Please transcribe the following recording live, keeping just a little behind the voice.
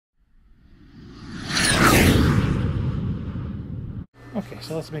Okay,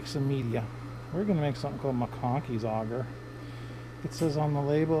 so let's make some media. We're going to make something called MacConkey's auger. It says on the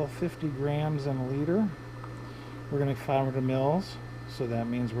label 50 grams in a liter. We're going to make 500 mils, so that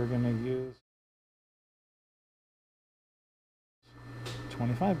means we're going to use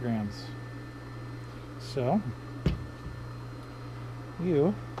 25 grams. So,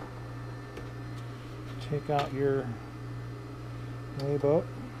 you take out your weigh boat,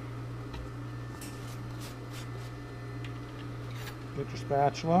 get your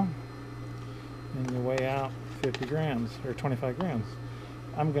spatula, and you weigh out 50 grams, or 25 grams.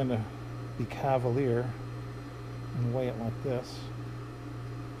 I'm going to be cavalier and weigh it like this,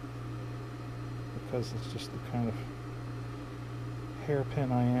 because it's just the kind of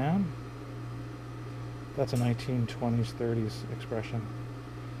hairpin I am. That's a 1920s, 30s expression.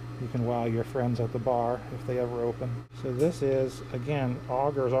 You can wow your friends at the bar if they ever open. So this is, again,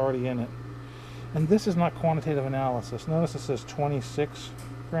 auger is already in it. And this is not quantitative analysis. Notice it says 26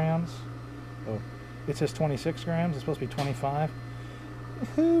 grams. Oh, it says 26 grams. It's supposed to be 25.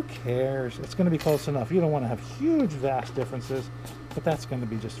 Who cares? It's going to be close enough. You don't want to have huge, vast differences, but that's going to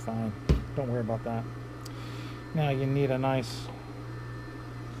be just fine. Don't worry about that. Now you need a nice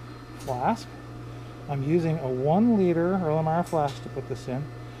flask. I'm using a 1 liter Erlenmeyer flask to put this in.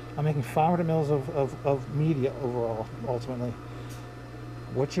 I'm making 500 mils of media overall, ultimately.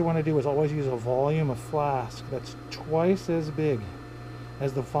 What you want to do is always use a volume of flask that's twice as big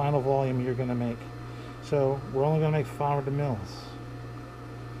as the final volume you're going to make. So we're only going to make 500 mils.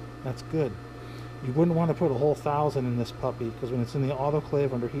 That's good. You wouldn't want to put a whole 1,000 in this puppy, because when it's in the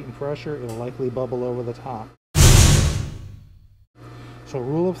autoclave under heat and pressure, it'll likely bubble over the top. So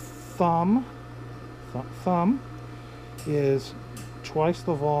rule of thumb is twice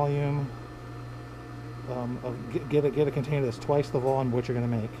the volume get a container that's twice the volume of what you're going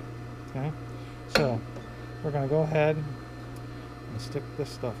to make. Okay, so we're going to go ahead and stick this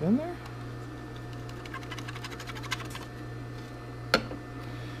stuff in there.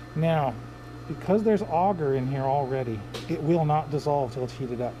 Now, because there's auger in here already, it will not dissolve till it's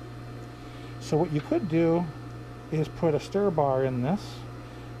heated up. So what you could do is put a stir bar in this,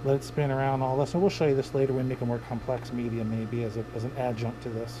 let it spin around all this, and we'll show you this later when we make a more complex media, maybe as an adjunct to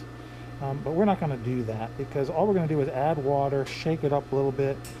this. But we're not going to do that, because all we're going to do is add water, shake it up a little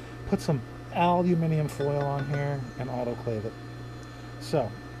bit, put some aluminum foil on here, and autoclave it. So,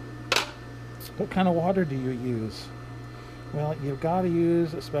 what kind of water do you use? Well, you've got to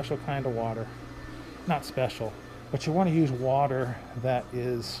use a special kind of water. Not special, but you want to use water that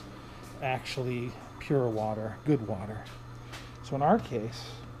is actually pure water, good water. So in our case,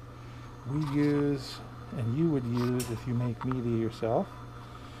 we use, and you would use if you make media yourself,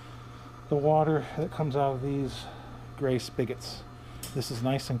 the water that comes out of these gray spigots. This is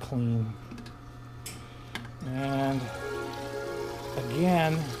nice and clean. And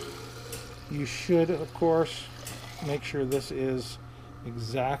again, you should, of course, make sure this is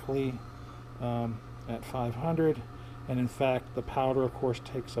exactly at 500. And in fact, the powder, of course,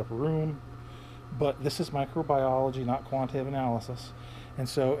 takes up room. But this is microbiology, not quantitative analysis. And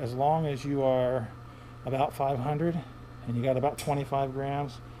so as long as you are about 500 and you got about 25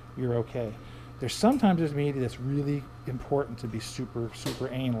 grams, you're okay. There's media that's really important to be super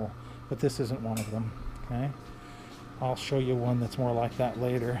anal, but this isn't one of them. Okay, I'll show you one that's more like that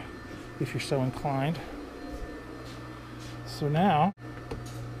later if you're so inclined. So now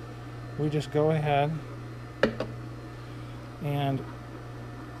we just go ahead and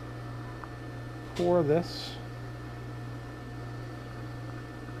pour this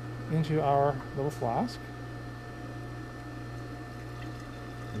into our little flask.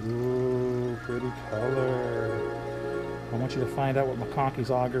 Ooh, pretty color. I want you to find out what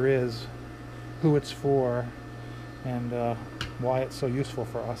MacConkey's auger is, who it's for, and why it's so useful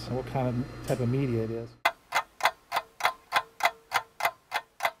for us, and what kind of type of media it is.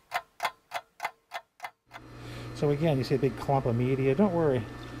 So again, you see a big clump of media. Don't worry.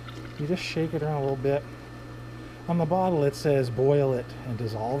 You just shake it around a little bit. On the bottle it says boil it and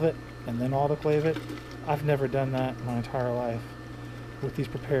dissolve it and then autoclave it. I've never done that my entire life. With these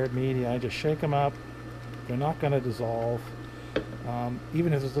prepared media, I just shake them up. They're not going to dissolve.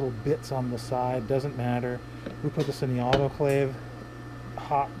 Even if there's little bits on the side, doesn't matter. We put this in the autoclave,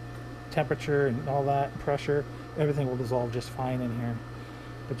 hot temperature and all that, pressure, everything will dissolve just fine in here.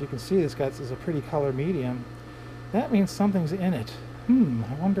 But you can see this is a pretty color medium. That means something's in it.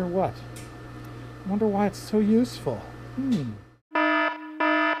 I wonder what. I wonder why it's so useful.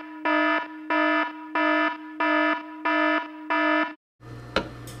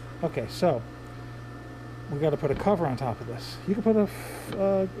 Okay, so we got to put a cover on top of this. You could put a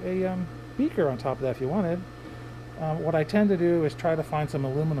beaker on top of that if you wanted. What I tend to do is try to find some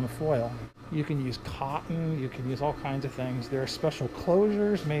aluminum foil. You can use cotton, you can use all kinds of things. There are special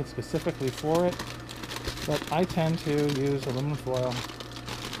closures made specifically for it, but I tend to use aluminum foil.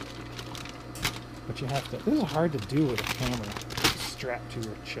 But you have to, this is hard to do with a camera strapped to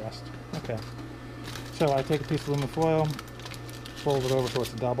your chest. Okay, so I take a piece of aluminum foil, fold it over so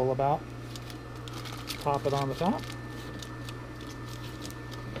it's double about, pop it on the top,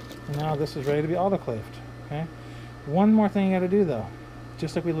 and now this is ready to be autoclaved. Okay, one more thing you got to do though.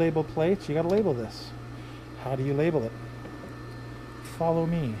 Just like we label plates, you got to label this. How do you label it? Follow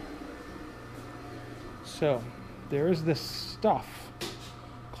me. So there is this stuff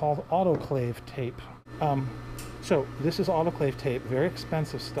called autoclave tape. So this is autoclave tape, very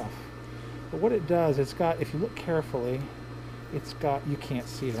expensive stuff. But what it does, it's got, if you look carefully, it's got, you can't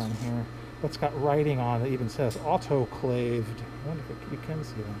see it on here, but it's got writing on it that even says autoclaved. I wonder if you can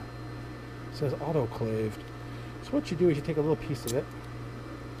see that. It says autoclaved. So what you do is you take a little piece of it,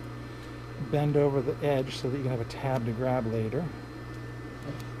 bend over the edge so that you can have a tab to grab later,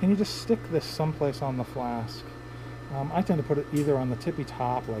 and you just stick this someplace on the flask. I tend to put it either on the tippy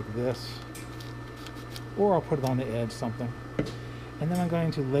top like this, or I'll put it on the edge something. And then I'm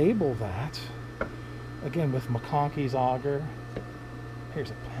going to label that, again with MacConkey's auger. Here's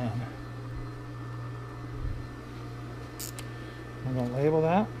a pen. I'm going to label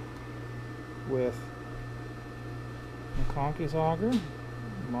that with MacConkey's auger,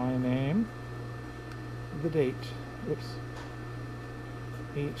 my name, the date, oops,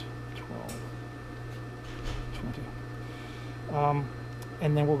 8/12/20.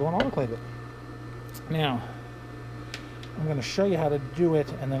 And then we'll go and autoclave it. Now, I'm going to show you how to do it,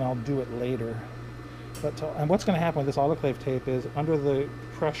 and then I'll do it later. And what's going to happen with this autoclave tape is, under the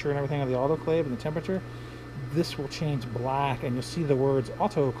pressure and everything of the autoclave and the temperature, this will change black, and you'll see the words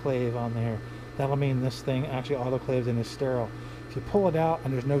autoclave on there. That'll mean this thing actually autoclaves and is sterile. If you pull it out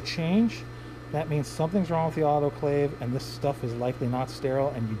and there's no change, that means something's wrong with the autoclave, and this stuff is likely not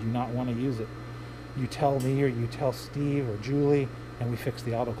sterile, and you do not want to use it. You tell me, or you tell Steve or Julie, and we fix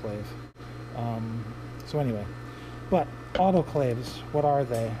the autoclave. So anyway, but autoclaves, what are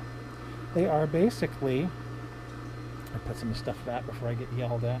they? They are basically, I put some stuff back before I get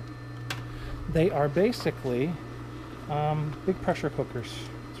yelled at. They are basically big pressure cookers.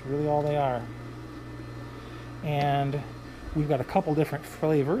 That's really all they are. And we've got a couple different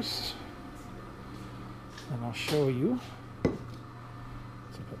flavors, and I'll show you.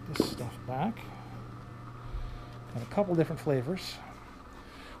 Let's put this stuff back. Got a couple different flavors.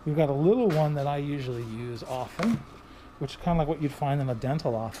 We've got a little one that I usually use often, which is kind of like what you'd find in a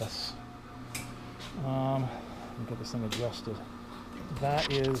dental office. Let me get this thing adjusted.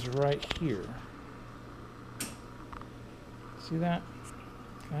 That is right here. See that?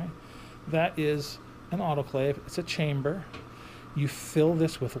 Okay. That is an autoclave. It's a chamber. You fill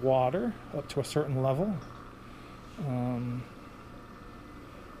this with water up to a certain level. Can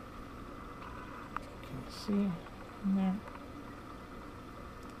you see in there?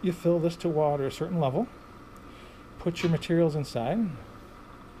 You fill this to water a certain level. Put your materials inside.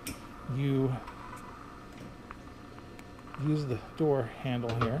 You use the door handle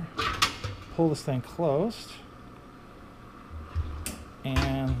here. Pull this thing closed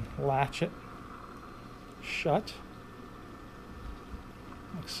and latch it shut,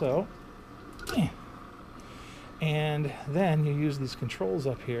 like so. And then you use these controls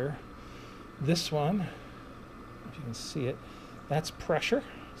up here. This one, if you can see it, that's pressure,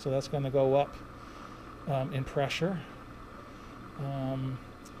 so that's going to go up in pressure. And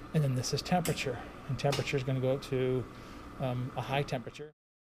then this is temperature, and temperature is going to go up to a high temperature.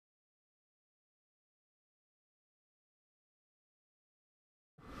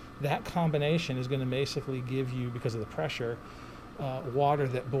 That combination is going to basically give you, because of the pressure, water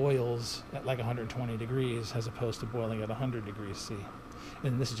that boils at like 120 degrees as opposed to boiling at 100 degrees C.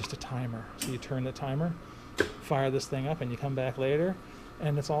 And this is just a timer. So you turn the timer, fire this thing up, and you come back later,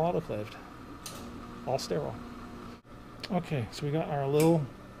 and it's all autoclaved, all sterile. Okay, so we got our little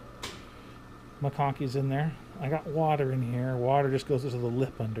MacConkey's in there. I got water in here. Water just goes into the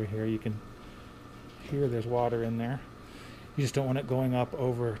lip under here. You can hear there's water in there. You just don't want it going up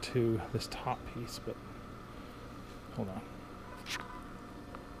over to this top piece, but hold on.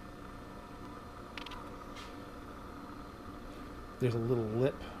 There's a little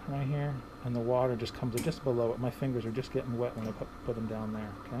lip right here, and the water just comes just below it. My fingers are just getting wet when I put them down there,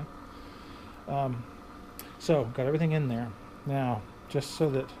 okay? So, got everything in there. Now, just so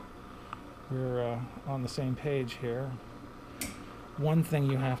that we're on the same page here, one thing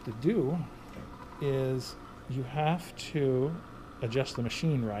you have to do is you have to adjust the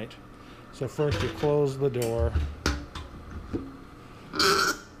machine right. So first you close the door,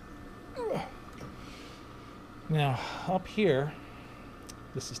 Now, up here,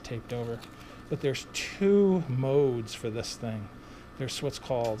 this is taped over, but there's two modes for this thing. There's what's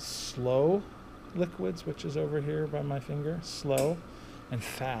called slow liquids, which is over here by my finger, slow, and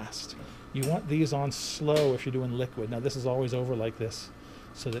fast. You want these on slow if you're doing liquid. Now, this is always over like this,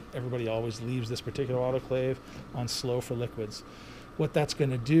 so that everybody always leaves this particular autoclave on slow for liquids. What that's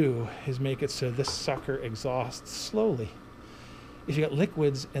going to do is make it so this sucker exhausts slowly. If you got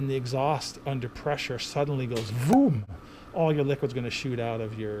liquids and the exhaust under pressure suddenly goes boom, all your liquid's going to shoot out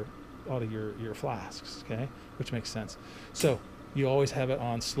of your flasks, okay? Which makes sense. So you always have it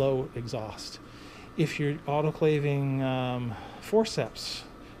on slow exhaust. If you're autoclaving forceps,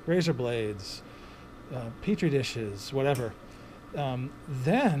 razor blades, petri dishes, whatever,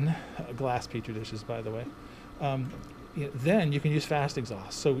 then glass petri dishes, by the way, then you can use fast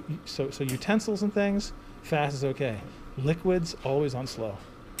exhaust. So utensils and things, fast is okay. Liquids, always on slow.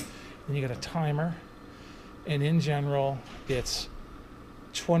 Then you got a timer, and in general, it's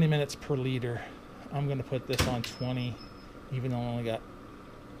 20 minutes per liter. I'm going to put this on 20, even though I only got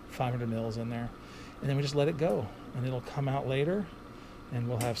 500 mils in there. And then we just let it go, and it'll come out later, and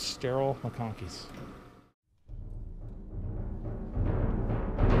we'll have sterile MacConkey's.